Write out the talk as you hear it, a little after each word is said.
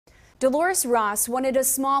Dolores Ross wanted a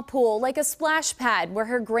small pool like a splash pad where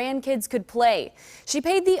her grandkids could play. She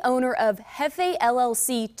paid the owner of Jefe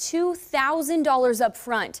LLC $2,000 up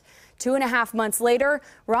front. 2.5 months later,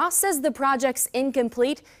 Ross says the project's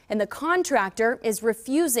incomplete and the contractor is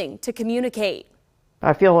refusing to communicate.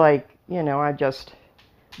 I feel like, I just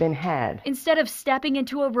been had. Instead of stepping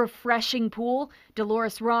into a refreshing pool,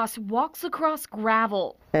 Dolores Ross walks across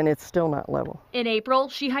gravel. And it's still not level. In April,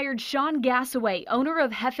 she hired Sean Gassaway, owner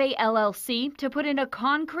of Jefe LLC, to put in a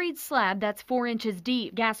concrete slab that's 4 inches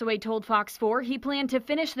deep. Gassaway told Fox 4 he planned to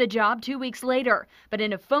finish the job 2 weeks later, but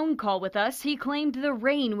in a phone call with us, he claimed the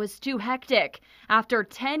rain was too hectic. After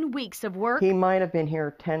 10 weeks of work, he might have been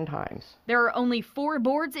here 10 times. There are only 4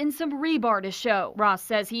 boards and some rebar to show. Ross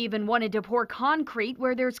says he even wanted to pour concrete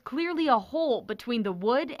where there's clearly a hole between the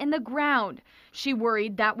wood and the ground. She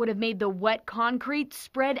worried that would have made the wet concrete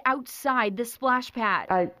spread outside the splash pad.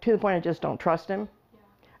 To the point I just don't trust him.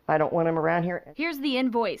 I don't want him around here. Here's the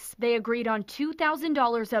invoice. They agreed on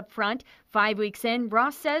 $2,000 up front. 5 weeks in,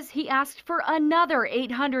 Ross says he asked for another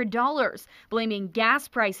 $800, blaming gas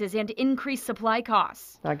prices and increased supply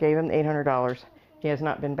costs. I gave him $800. He has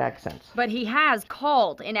not been back since. But he has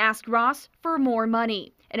called and asked Ross for more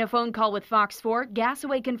money. In a phone call with Fox 4,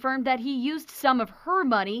 Gassaway confirmed that he used some of her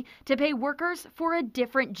money to pay workers for a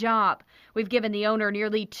different job. We've given the owner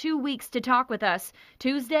nearly 2 weeks to talk with us.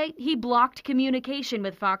 Tuesday, he blocked communication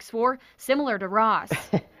with Fox 4, similar to Ross.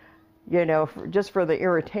 Just for the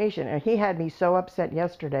irritation. And he had me so upset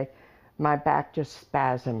yesterday, my back just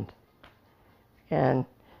spasmed. And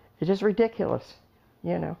it's just ridiculous,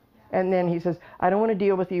 And then he says, I don't want to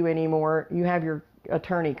deal with you anymore. You have your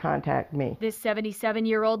attorney contact me. This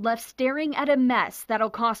 77-year-old left staring at a mess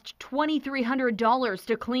that'll cost $2,300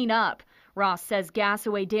 to clean up. Ross says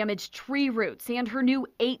Gassaway damaged tree roots and her new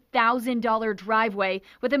 $8,000 driveway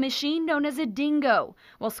with a machine known as a dingo.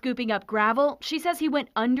 While scooping up gravel, she says he went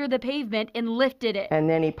under the pavement and lifted it. And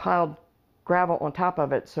then he piled gravel on top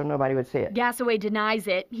of it so nobody would see it. Gassaway denies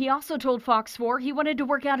it. He also told Fox 4 he wanted to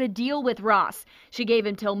work out a deal with Ross. She gave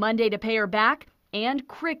him till Monday to pay her back, and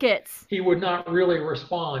crickets. He would not really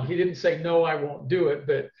respond. He didn't say, no, I won't do it,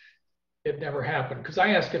 but it never happened. Because I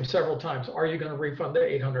asked him several times, are you going to refund the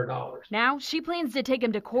 $800? Now she plans to take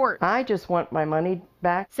him to court. I just want my money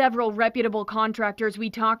back. Several reputable contractors we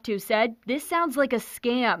talked to said this sounds like a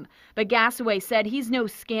scam. But Gassaway said he's no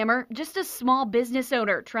scammer, just a small business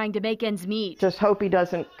owner trying to make ends meet. Just hope he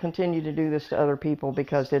doesn't continue to do this to other people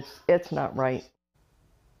because it's not right.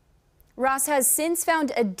 Ross has since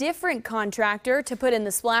found a different contractor to put in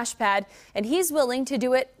the splash pad, and he's willing to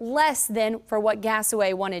do it less than for what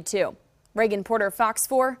Gassaway wanted to. Reagan Porter, Fox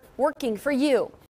 4, working for you.